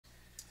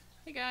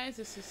Hey guys,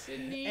 this is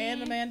Sydney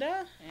and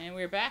Amanda, and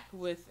we're back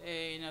with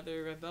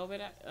another Red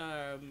Velvet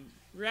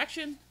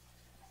reaction.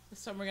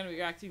 This time we're going to be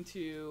reacting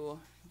to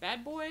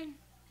Bad Boy.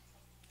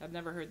 I've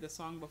never heard this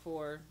song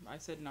before. I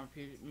said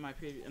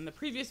in the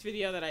previous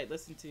video that I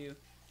listened to,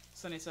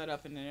 Sunny Side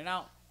Up and In and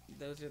Out.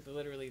 Those are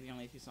literally the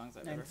only two songs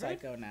I've ever heard.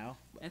 Psycho now.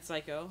 And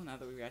Psycho. Now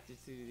that we reacted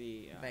to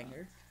the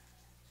banger,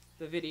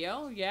 the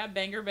video, yeah,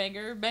 banger,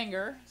 banger,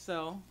 banger.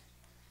 So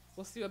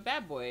we'll see what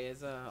Bad Boy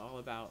is all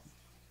about.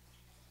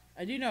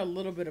 I do know a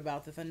little bit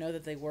about this. I know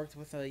that they worked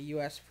with a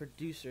U.S.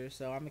 producer,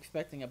 so I'm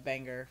expecting a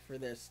banger for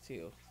this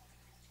too.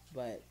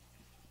 But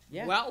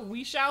yeah, well,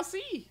 we shall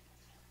see.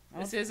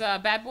 This is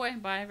Bad Boy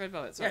by Red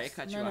Velvet. Sorry, yes. I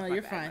cut you off. No,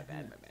 you're fine. My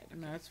bad. Okay.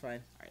 No, it's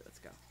fine. All right, let's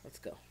go. Let's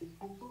go.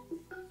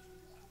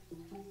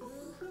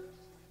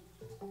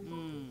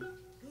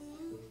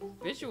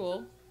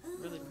 Visual,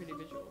 really pretty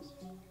visuals.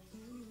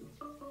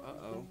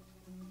 Uh-oh.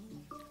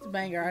 It's a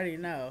banger. I already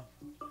know.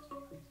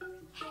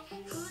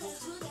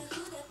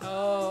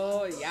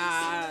 Oh,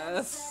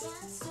 yes.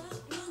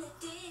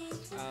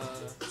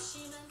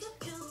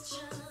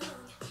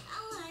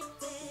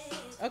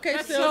 Okay,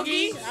 That's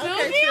Silky.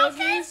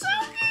 Okay, Silky.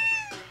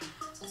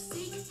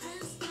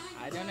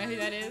 I don't know who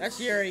that is. That's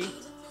Yuri.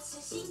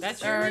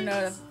 That's Yuri?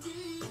 No.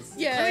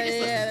 Yeah,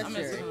 that's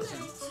Yuri. Yuri.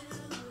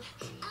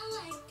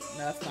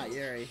 No, that's not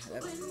Yuri.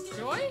 That's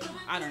Joy?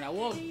 I don't know.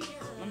 Well,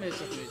 let me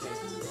just listen to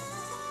this.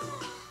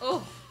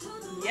 Oh,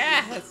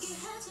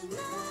 yes.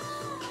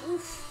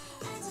 Oof.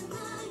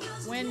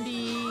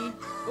 Wendy.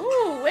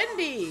 Ooh,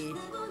 Wendy.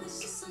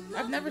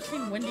 I've never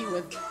seen Wendy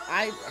with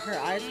her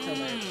eyes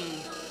covered.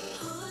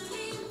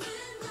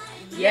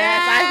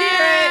 Yes, I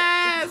hear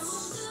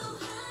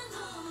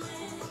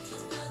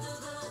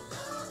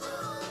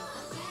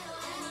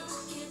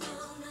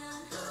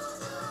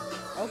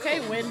it. Okay,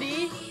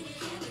 Wendy.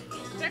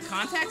 Is that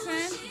contacts,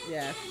 man?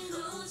 Yes.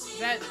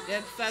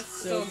 That's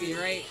Silky,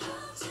 right?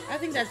 I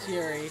think that's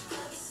Yuri.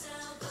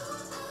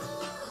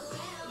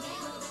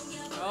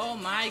 Oh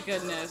my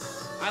goodness.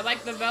 I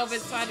like the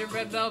velvet side of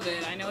Red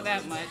Velvet. I know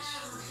that much.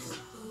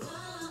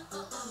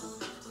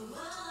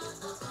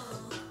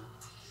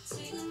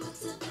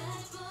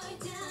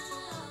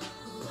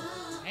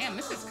 Damn,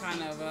 this is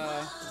kind of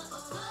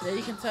Yeah,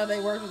 you can tell they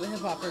worked with a hip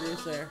hop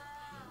producer.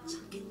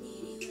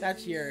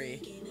 That's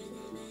Yuri.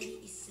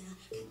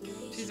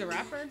 She's a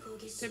rapper,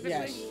 typically?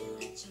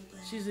 Yes.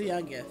 She's the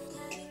youngest.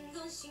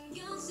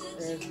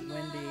 There's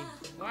Wendy.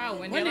 Wow,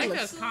 Wendy, I like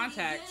those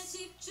contacts.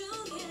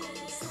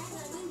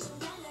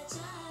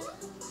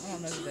 I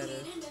don't know who that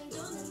is.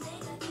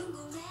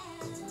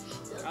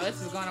 Oh,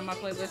 this is going on my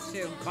playlist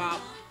too.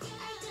 Bop.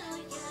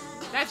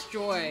 That's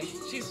Joy.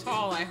 She's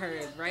tall, I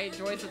heard, right?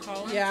 Joy's a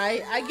tall one? Yeah,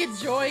 I get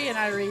Joy and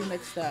Irene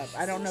mixed up.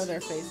 I don't know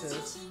their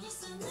faces.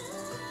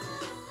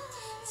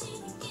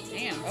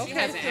 Damn, okay, she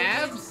has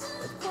abs?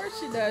 Of course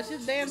she does.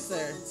 She's a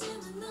dancer.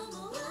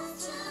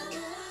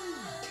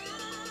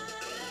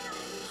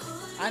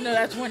 I know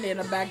that's Wendy in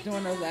the back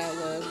doing those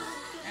ad-libs.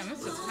 Damn,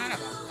 this is kind of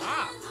a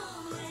pop.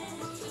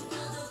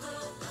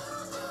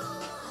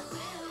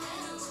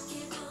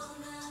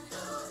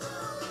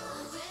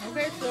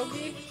 Okay,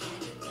 Silky.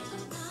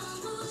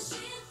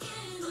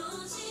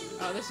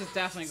 Oh, this is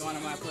definitely going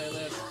on my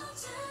playlist.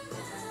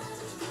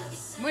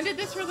 When did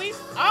this release?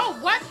 Oh,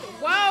 what?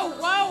 Whoa,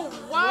 whoa,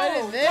 whoa. What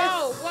is this?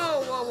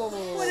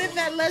 Whoa. What is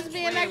that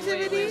lesbian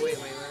activity? Wait.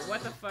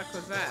 What the fuck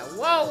was that?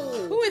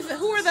 Whoa. Who is it?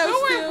 Who are those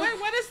two?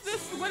 What is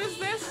this? What is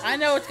this? I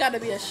know it's got to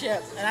be a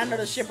ship, and I know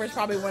the shippers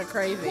probably went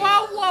crazy.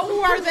 Whoa. Who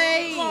are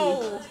they?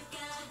 Whoa.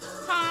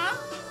 Huh?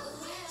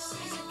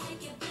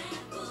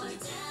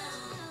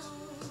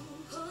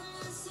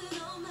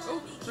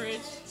 Oh,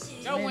 bridge.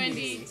 Go,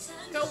 Wendy.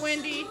 Go,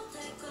 Wendy.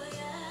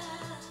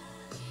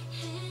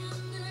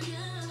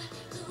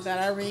 Is that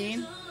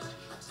Irene?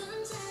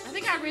 I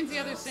think Irene's the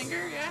other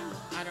singer, yeah?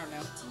 I don't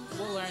know.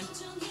 We'll learn.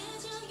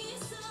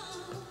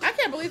 I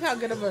can't believe how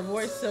good of a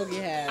voice Silky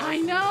has. I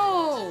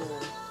know!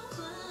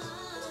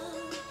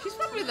 She's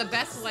probably the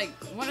best, like,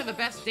 one of the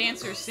best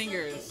dancer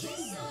singers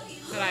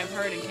that I've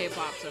heard in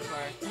K-pop so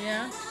far.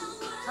 Yeah?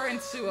 Her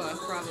and Sua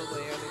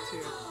probably are the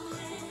two.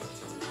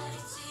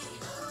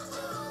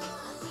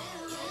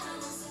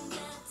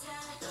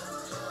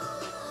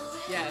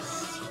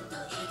 Yes.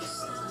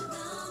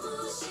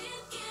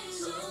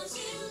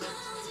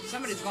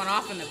 Somebody's going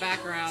off in the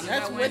background.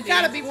 It's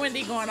gotta be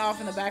Wendy going off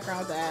in the background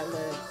with the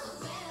ad-lib.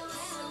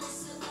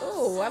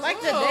 Ooh, I like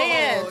the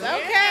dance.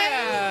 Okay.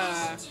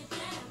 Yeah.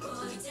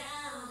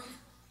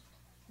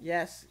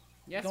 Yes.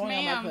 Yes, going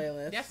ma'am. on my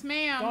playlist. Yes,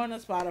 ma'am. Going to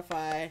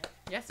Spotify.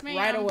 Yes, ma'am.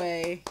 Right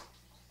away.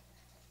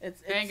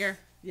 It's banger.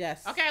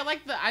 Yes. Okay, I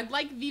like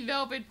the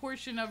velvet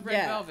portion of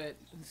Red Velvet.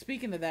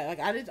 Speaking of that, like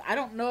I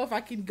don't know if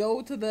I can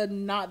go to the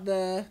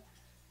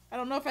I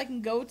don't know if I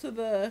can go to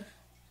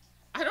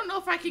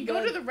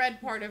the red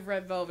part of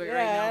Red Velvet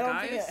right now,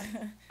 guys.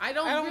 I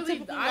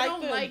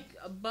don't like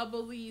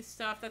bubbly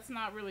stuff. That's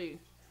not really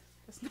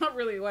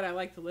what I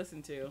like to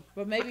listen to.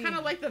 But maybe I kind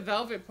of like the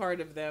velvet part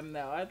of them,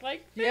 though. I'd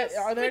like. Yeah.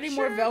 Are there any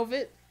more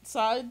velvet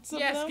sides?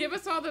 Yes, give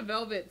us all the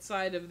velvet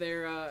side of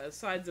their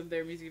sides of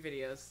their music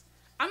videos.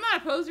 I'm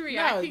not opposed to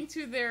reacting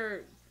to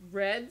their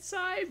red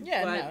side.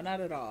 Yeah, but no,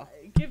 not at all.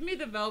 Give me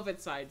the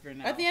velvet side for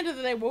now. At the end of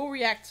the day, we'll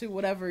react to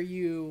whatever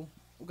you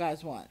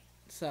guys want.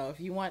 So if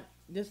you want,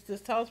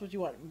 just tell us what you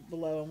want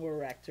below, and we'll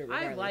react to it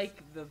regardless. I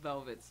like the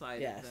velvet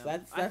side. Yes, of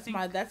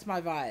them. that's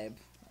my vibe.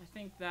 I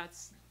think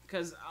that's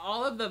because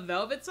all of the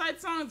velvet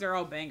side songs are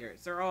all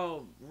bangers. They're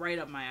all right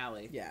up my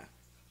alley. Yeah.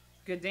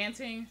 Good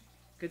dancing,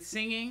 good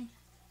singing,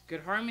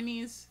 good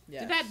harmonies.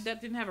 Yes.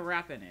 That didn't have a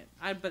rap in it.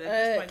 I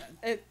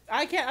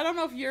don't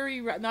know if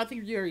Yuri. No, I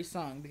think Yuri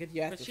sung because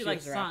you asked. But if she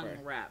was a sung rapper.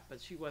 rap,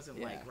 but she wasn't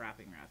like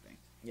rapping.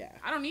 Yeah.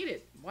 I don't need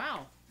it.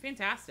 Wow,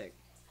 fantastic.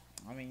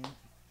 I mean.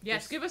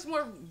 Yes, give us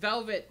more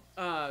velvet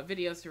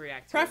videos to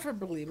react to.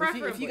 Preferably.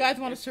 If you guys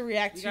want us to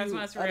react to... You guys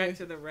want us to react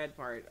to the red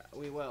part,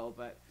 we will.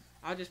 But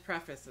I'll just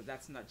preface that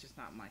that's not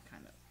my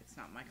kind of... It's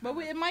not my kind of...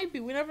 But it might be.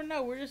 We never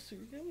know. We're just...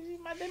 They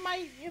might,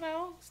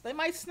 they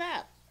might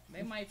snap.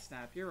 They might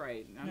snap. You're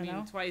right. I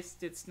mean, Twice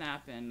did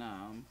snap in...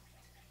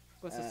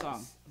 what's the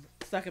song?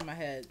 Stuck in My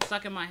Head.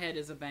 Stuck in My Head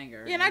is a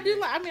banger. Yeah, and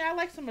I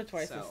like some of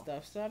Twice's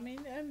stuff. So, I mean,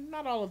 and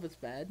not all of it's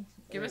bad.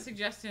 Give us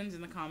suggestions in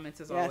the comments,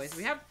 as always.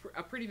 We have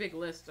a pretty big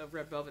list of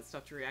Red Velvet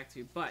stuff to react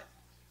to, but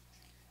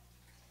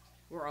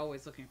we're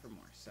always looking for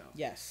more. So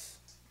yes,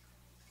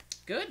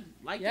 good.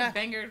 This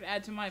banger to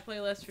add to my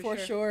playlist for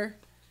sure.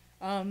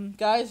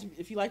 Guys,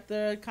 if you like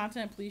the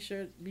content, please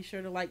be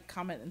sure to like,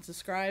 comment, and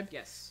subscribe.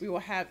 Yes, we will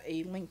have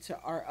a link to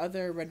our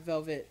other Red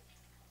Velvet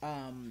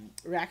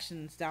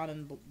reactions down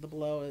in the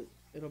below.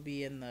 It'll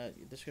be in the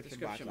description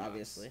box,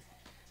 obviously.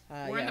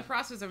 We're in the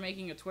process of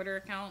making a Twitter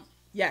account.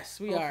 Yes,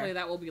 we are. Hopefully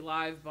that will be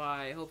live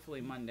by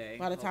Monday.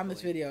 By the time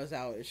this video is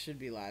out, it should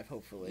be live,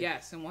 hopefully.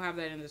 Yes, and we'll have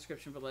that in the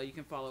description below. You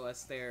can follow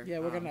us there. Yeah,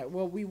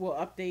 we will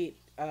update,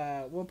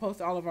 we'll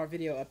post all of our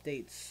video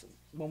updates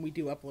when we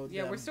do upload them.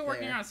 Yeah, we're still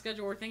working on a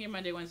schedule. We're thinking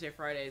Monday, Wednesday,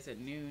 Fridays at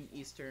noon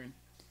Eastern.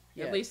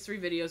 Yeah. At least 3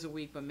 videos a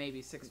week, but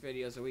maybe 6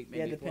 videos a week.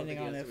 Maybe depending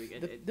 4 videos on a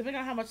week. Depending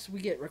on how much we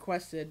get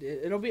requested,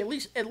 it'll be at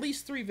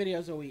least 3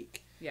 videos a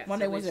week. Yes,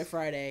 Monday, Wednesday,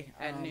 Friday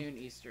at noon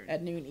Eastern.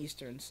 At noon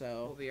Eastern,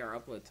 so will be our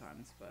upload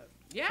times. But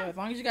yeah, so as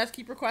long as you guys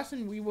keep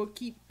requesting, we will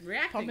keep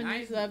pumping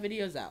these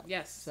videos out.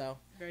 Yes. So,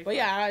 very but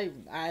fun.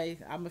 Yeah,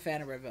 I'm a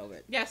fan of Red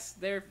Velvet. Yes,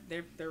 they're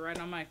right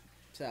on my.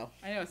 So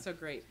I know it's so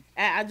great.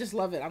 I just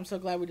love it. I'm so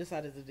glad we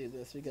decided to do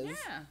this because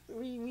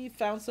we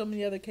found so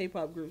many other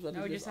K-pop groups.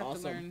 No, we just have to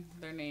learn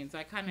their names.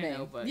 I kind of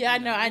know, but yeah,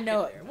 I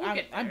know. We'll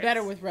I'm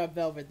better with Red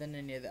Velvet than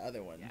any of the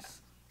other ones. Yeah.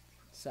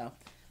 So,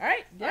 all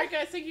right,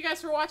 guys. Thank you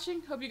guys for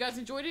watching. Hope you guys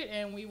enjoyed it,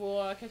 and we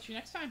will catch you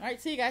next time. All right,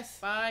 see you guys.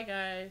 Bye,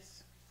 guys.